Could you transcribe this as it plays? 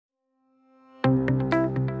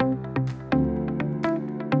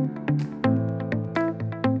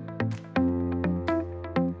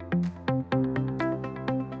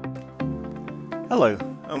Hello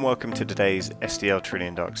and welcome to today's SDL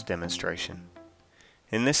Tridion Docs demonstration.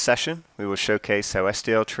 In this session we will showcase how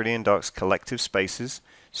SDL Tridion Docs collective spaces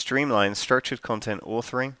streamlines structured content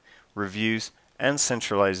authoring, reviews and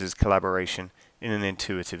centralizes collaboration in an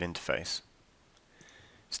intuitive interface.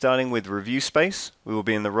 Starting with review space, we will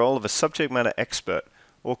be in the role of a subject matter expert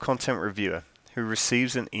or content reviewer who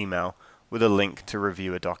receives an email with a link to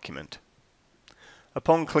review a document.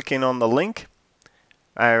 Upon clicking on the link,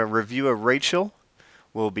 our reviewer Rachel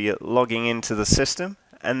will be logging into the system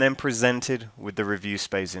and then presented with the review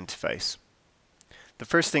space interface. The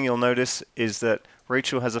first thing you'll notice is that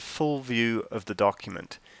Rachel has a full view of the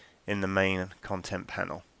document in the main content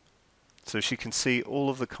panel, so she can see all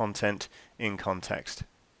of the content in context.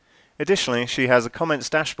 Additionally, she has a comments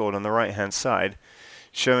dashboard on the right hand side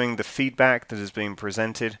showing the feedback that is being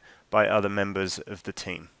presented by other members of the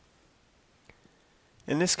team.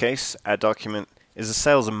 In this case, our document is a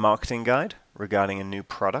sales and marketing guide regarding a new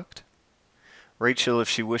product. Rachel, if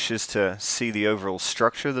she wishes to see the overall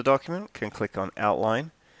structure of the document, can click on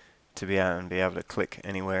Outline to be able to click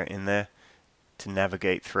anywhere in there to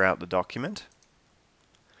navigate throughout the document.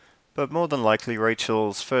 But more than likely,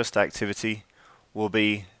 Rachel's first activity will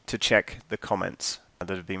be to check the comments that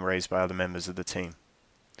have been raised by other members of the team.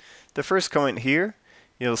 The first comment here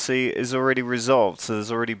you'll see is already resolved, so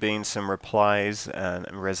there's already been some replies and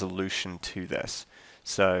resolution to this,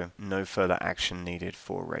 so no further action needed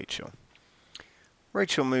for Rachel.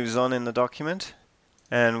 Rachel moves on in the document,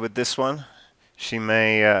 and with this one she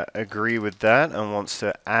may agree with that and wants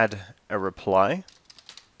to add a reply,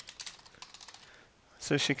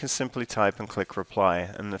 so she can simply type and click reply,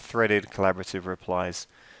 and the threaded collaborative replies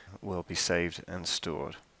will be saved and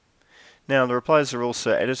stored. Now the replies are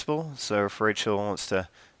also editable, so if Rachel wants to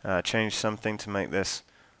change something to make this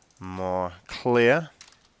more clear,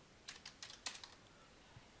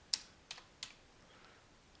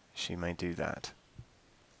 she may do that.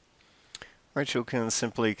 Rachel can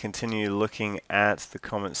simply continue looking at the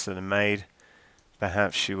comments that are made.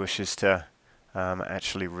 Perhaps she wishes to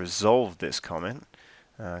actually resolve this comment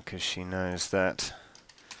because she knows that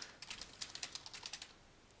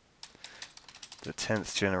the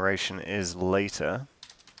 10th generation is later,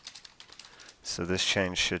 so this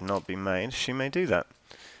change should not be made. She may do that,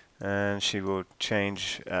 and she will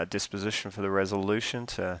change disposition for the resolution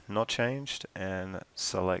to not changed and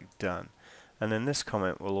select done, and then this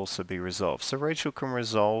comment will also be resolved. So Rachel can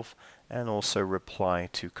resolve and also reply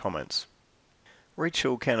to comments.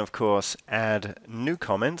 Rachel can of course add new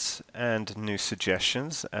comments and new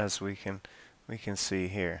suggestions, as we can see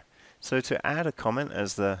here. So to add a comment,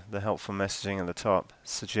 as the helpful messaging at the top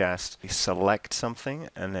suggests, you select something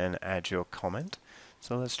and then add your comment.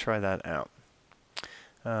 So let's try that out.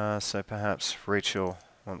 So perhaps Rachel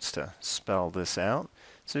wants to spell this out.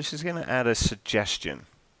 So she's going to add a suggestion.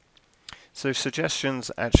 So suggestions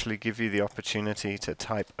actually give you the opportunity to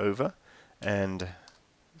type over and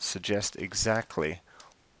suggest exactly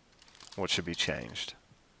what should be changed.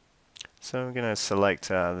 So I'm going to select,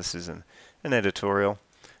 this is an editorial.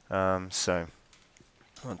 So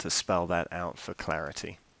I want to spell that out for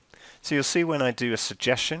clarity. So you'll see when I do a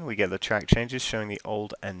suggestion, we get the track changes showing the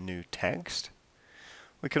old and new text.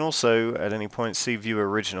 We can also at any point see View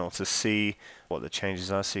Original to see what the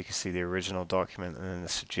changes are, so you can see the original document and then the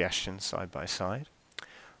suggestion side by side.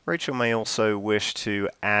 Rachel may also wish to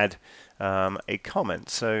add a comment.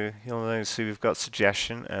 So you'll notice we've got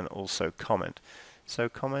suggestion and also comment. So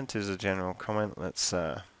comment is a general comment. Let's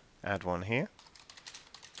add one here.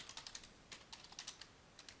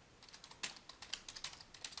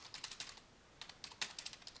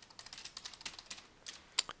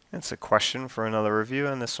 It's a question for another review,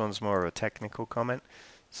 and this one's more of a technical comment,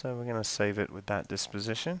 so we're going to save it with that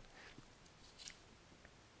disposition.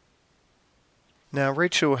 Now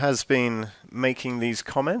Rachel has been making these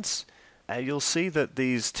comments. You'll see that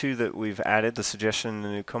these two that we've added, the suggestion and the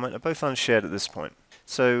new comment, are both unshared at this point.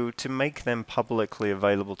 So to make them publicly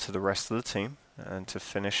available to the rest of the team and to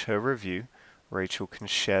finish her review, Rachel can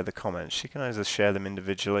share the comments. She can either share them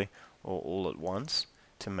individually or all at once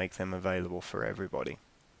to make them available for everybody.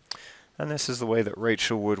 And this is the way that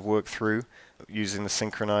Rachel would work through using the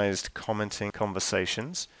synchronized commenting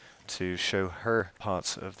conversations to show her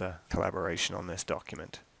parts of the collaboration on this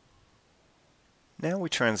document. Now we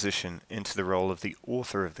transition into the role of the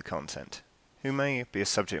author of the content, who may be a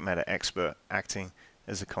subject matter expert acting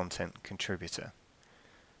as a content contributor.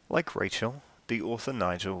 Like Rachel, the author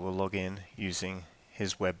Nigel will log in using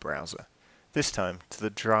his web browser, this time to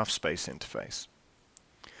the Draft Space interface.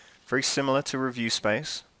 Very similar to Review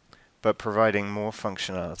Space, but providing more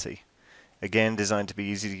functionality. Again, designed to be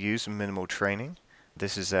easy to use with minimal training,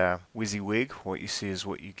 This is our WYSIWYG, what you see is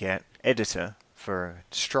what you get, editor for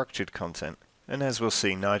structured content. And as we'll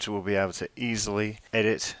see, Nigel will be able to easily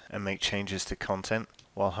edit and make changes to content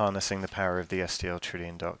while harnessing the power of the SDL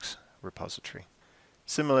Tridion Docs repository.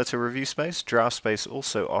 Similar to ReviewSpace, DraftSpace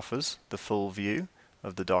also offers the full view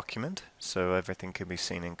of the document, so everything can be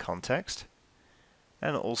seen in context,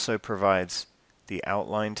 and also provides the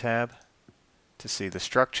Outline tab to see the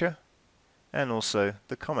structure, and also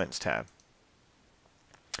the Comments tab.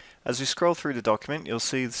 As we scroll through the document, you'll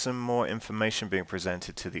see some more information being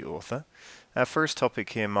presented to the author. Our first topic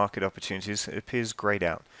here, Market Opportunities, appears grayed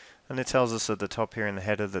out, and it tells us at the top here in the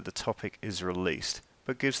header that the topic is released,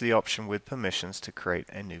 but gives the option with permissions to create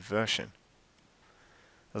a new version.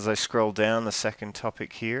 As I scroll down, the second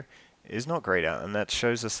topic here is not grayed out, and that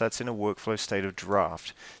shows us that's in a workflow state of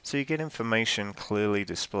draft, so you get information clearly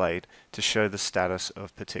displayed to show the status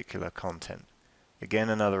of particular content. Again,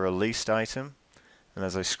 another released item, and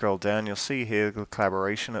as I scroll down, you'll see here the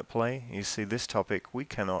collaboration at play. You see this topic, we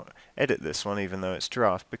cannot edit this one even though it's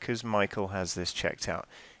draft because Michael has this checked out.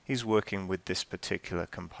 He's working with this particular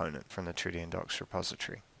component from the Tridion Docs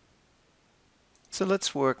repository. So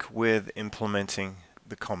let's work with implementing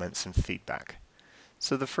the comments and feedback.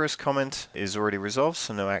 So the first comment is already resolved,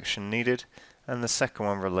 so no action needed, and the second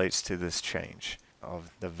one relates to this change of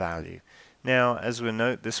the value. Now, as we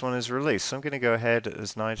note, this one is released, so I'm going to go ahead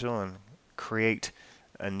as Nigel and create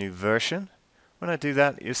a new version. When I do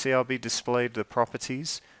that, you see I'll be displayed the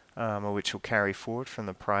properties which will carry forward from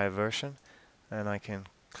the prior version, and I can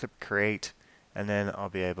click create, and then I'll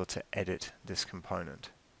be able to edit this component.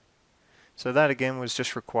 So that again was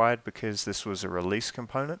just required because this was a release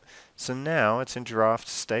component. So now it's in draft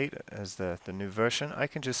state as the new version. I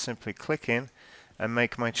can just simply click in and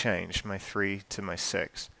make my change, my 3 to my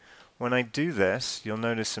 6. When I do this, you'll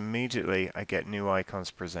notice immediately I get new icons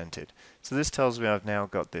presented. So this tells me I've now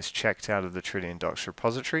got this checked out of the Tridion Docs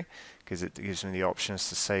repository because it gives me the options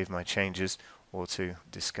to save my changes or to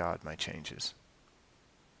discard my changes.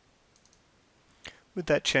 With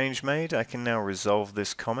that change made, I can now resolve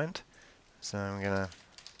this comment. So I'm going to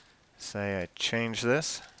say I change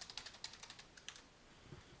this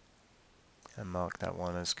and mark that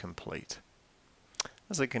one as complete.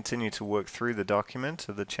 As I continue to work through the document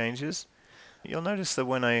of the changes, you'll notice that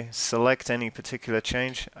when I select any particular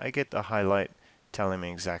change, I get the highlight telling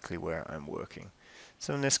me exactly where I'm working.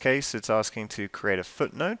 So in this case, it's asking to create a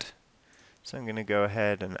footnote. So I'm going to go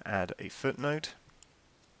ahead and add a footnote.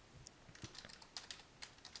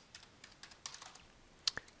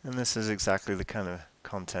 And this is exactly the kind of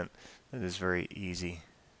content that is very easy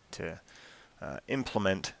to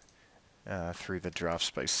implement through the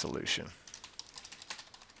DraftSpace solution.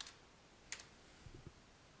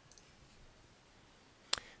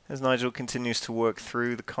 As Nigel continues to work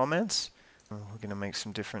through the comments, we're going to make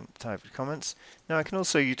some different type of comments. Now I can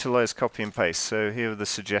also utilize copy and paste. So here the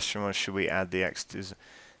suggestion was, should we add the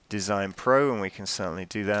Design Pro? And we can certainly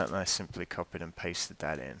do that, and I simply copied and pasted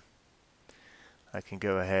that in. I can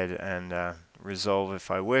go ahead and resolve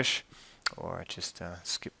if I wish, or just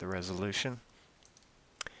skip the resolution.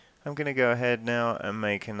 I'm going to go ahead now and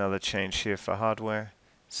make another change here for hardware.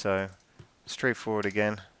 So straightforward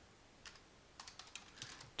again,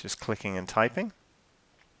 just clicking and typing.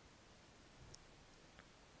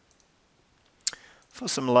 For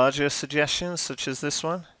some larger suggestions such as this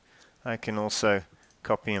one, I can also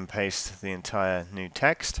copy and paste the entire new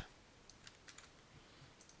text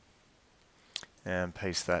and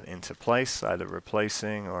paste that into place, either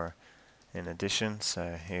replacing or in addition.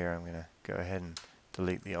 So here I'm going to go ahead and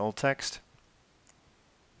delete the old text,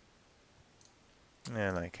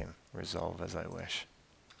 and I can resolve as I wish.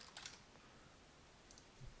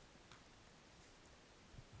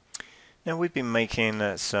 Now we've been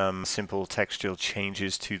making some simple textual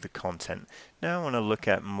changes to the content. Now I want to look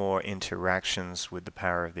at more interactions with the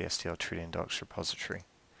power of the SDL Tridion Docs repository.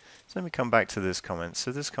 So let me come back to this comment.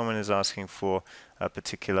 So this comment is asking for a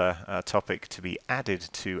particular topic to be added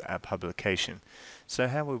to our publication. So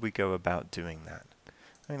how would we go about doing that?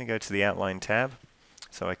 I'm going to go to the Outline tab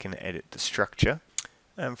so I can edit the structure.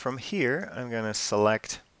 And from here I'm going to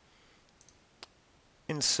select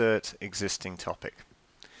Insert Existing Topic.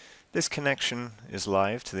 This connection is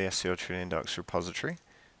live to the SDL Tridion Docs repository,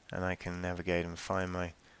 and I can navigate and find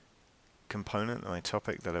my component, my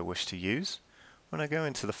topic that I wish to use. When I go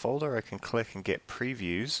into the folder, I can click and get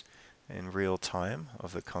previews in real time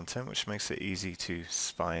of the content, which makes it easy to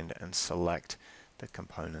find and select the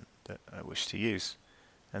component that I wish to use.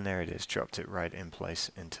 And there it is, dropped it right in place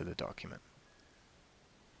into the document.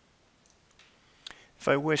 If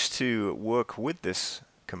I wish to work with this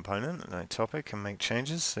component, a topic, and make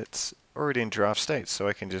changes, it's already in draft state, so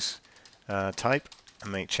I can just type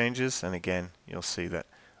and make changes, and again you'll see that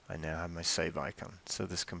I now have my save icon, so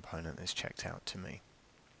this component is checked out to me.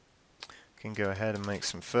 I can go ahead and make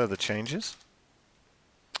some further changes.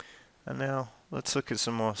 And now let's look at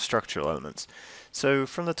some more structural elements. So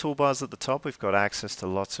from the toolbars at the top, we've got access to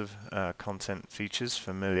lots of content features,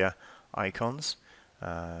 familiar icons.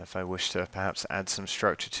 If I wish to perhaps add some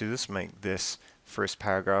structure to this, make this first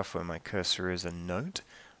paragraph where my cursor is a note,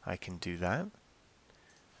 I can do that.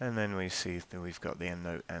 And then we see that we've got the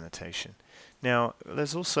EndNote annotation. Now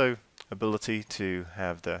there's also ability to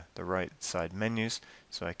have the right side menus,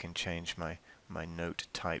 so I can change my note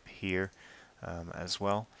type here as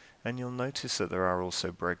well. And you'll notice that there are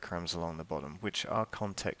also breadcrumbs along the bottom, which are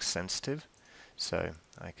context sensitive, so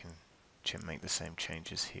I can make the same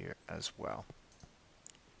changes here as well.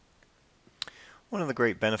 One of the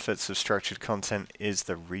great benefits of structured content is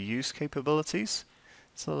the reuse capabilities.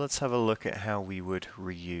 So let's have a look at how we would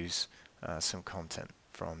reuse some content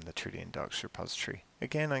from the Tridion Docs repository.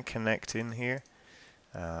 Again, I connect in here.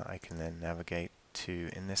 I can then navigate to,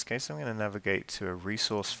 in this case, I'm going to navigate to a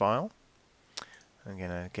resource file. I'm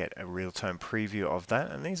going to get a real-time preview of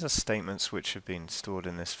that, and these are statements which have been stored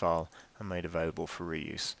in this file and made available for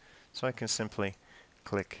reuse. So I can simply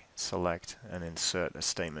click, select, and insert a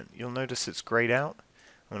statement. You'll notice it's grayed out.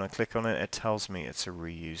 When I click on it, it tells me it's a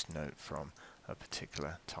reused note from a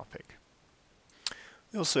particular topic.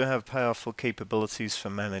 We also have powerful capabilities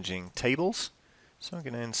for managing tables. So I'm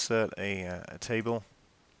going to insert a table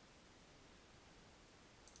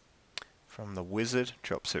from the wizard,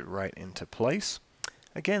 drops it right into place.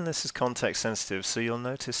 Again, this is context sensitive, so you'll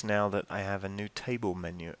notice now that I have a new table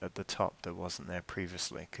menu at the top that wasn't there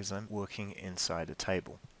previously because I'm working inside a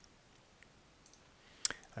table.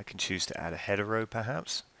 I can choose to add a header row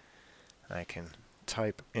perhaps. I can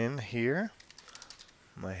type in here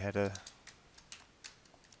my header.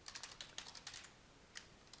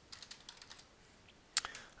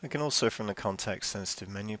 I can also, from the context sensitive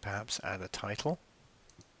menu, perhaps add a title.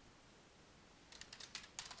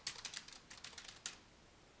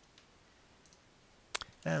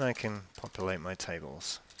 And I can populate my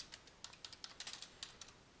tables.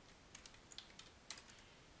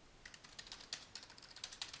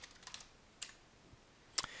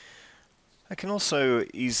 I can also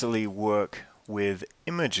easily work with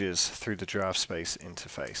images through the draft space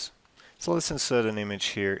interface. So let's insert an image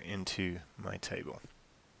here into my table.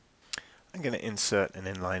 I'm going to insert an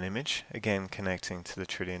inline image, again connecting to the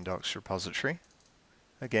Tridion Docs repository.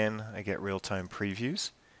 Again, I get real-time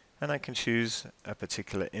previews, and I can choose a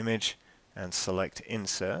particular image and select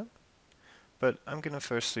insert. But I'm going to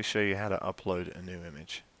firstly show you how to upload a new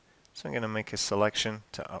image. So I'm going to make a selection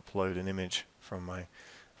to upload an image from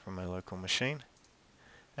my local machine.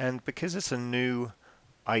 And because it's a new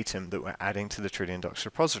item that we're adding to the Tridion Docs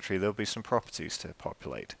repository, there'll be some properties to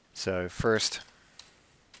populate. So first,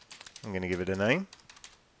 I'm going to give it a name.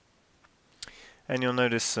 And you'll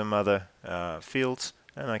notice some other fields,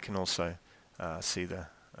 and I can also see the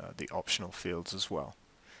optional fields as well.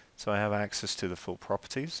 So I have access to the full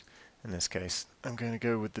properties. In this case, I'm going to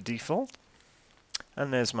go with the default.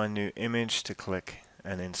 And there's my new image to click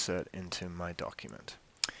and insert into my document.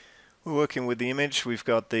 We're working with the image. We've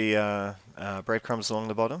got the breadcrumbs along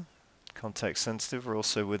the bottom. Context sensitive. We're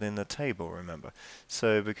also within the table, remember.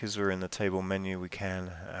 So because we're in the table menu, we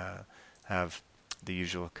can have the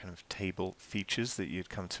usual kind of table features that you'd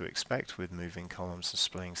come to expect with moving columns and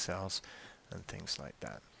splitting cells and things like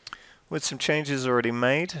that. With some changes already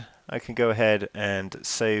made, I can go ahead and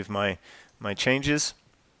save my changes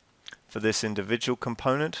for this individual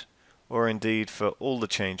component, or indeed for all the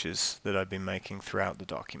changes that I've been making throughout the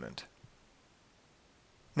document.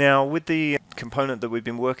 Now, with the component that we've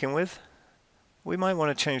been working with, we might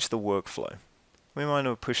want to change the workflow. We might want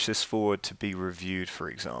to push this forward to be reviewed, for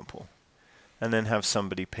example, and then have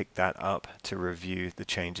somebody pick that up to review the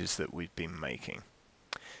changes that we've been making.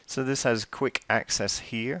 So this has quick access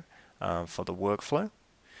here for the workflow.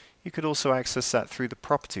 You could also access that through the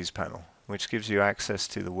Properties panel, which gives you access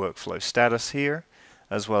to the workflow status here,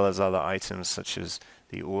 as well as other items such as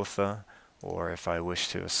the author, or if I wish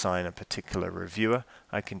to assign a particular reviewer,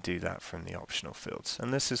 I can do that from the optional fields.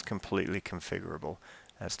 And this is completely configurable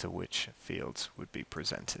as to which fields would be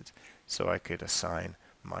presented. So I could assign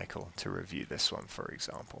Michael to review this one, for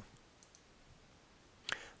example.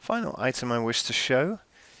 Final item I wish to show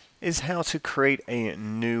is how to create a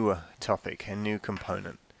new topic, a new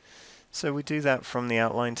component. So we do that from the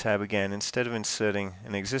Outline tab again. Instead of inserting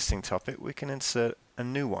an existing topic, we can insert a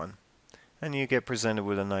new one. And you get presented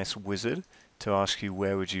with a nice wizard to ask you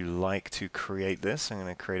where would you like to create this. I'm going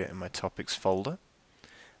to create it in my topics folder.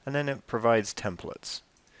 And then it provides templates.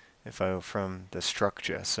 From the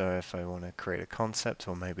structure, so if I want to create a concept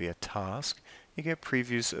or maybe a task, you get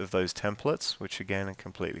previews of those templates, which again are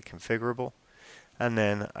completely configurable. And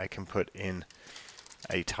then I can put in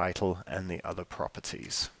a title and the other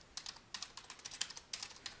properties.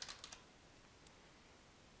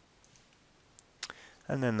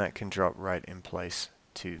 And then that can drop right in place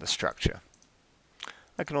to the structure.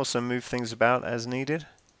 I can also move things about as needed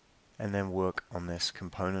and then work on this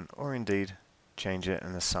component, or indeed change it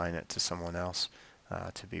and assign it to someone else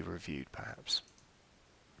to be reviewed perhaps.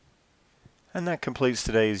 And that completes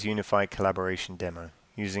today's unified collaboration demo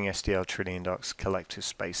using SDL Tridion Docs collective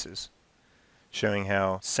spaces, showing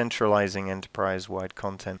how centralizing enterprise-wide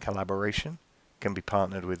content collaboration can be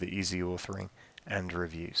partnered with easy authoring and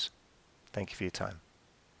reviews. Thank you for your time.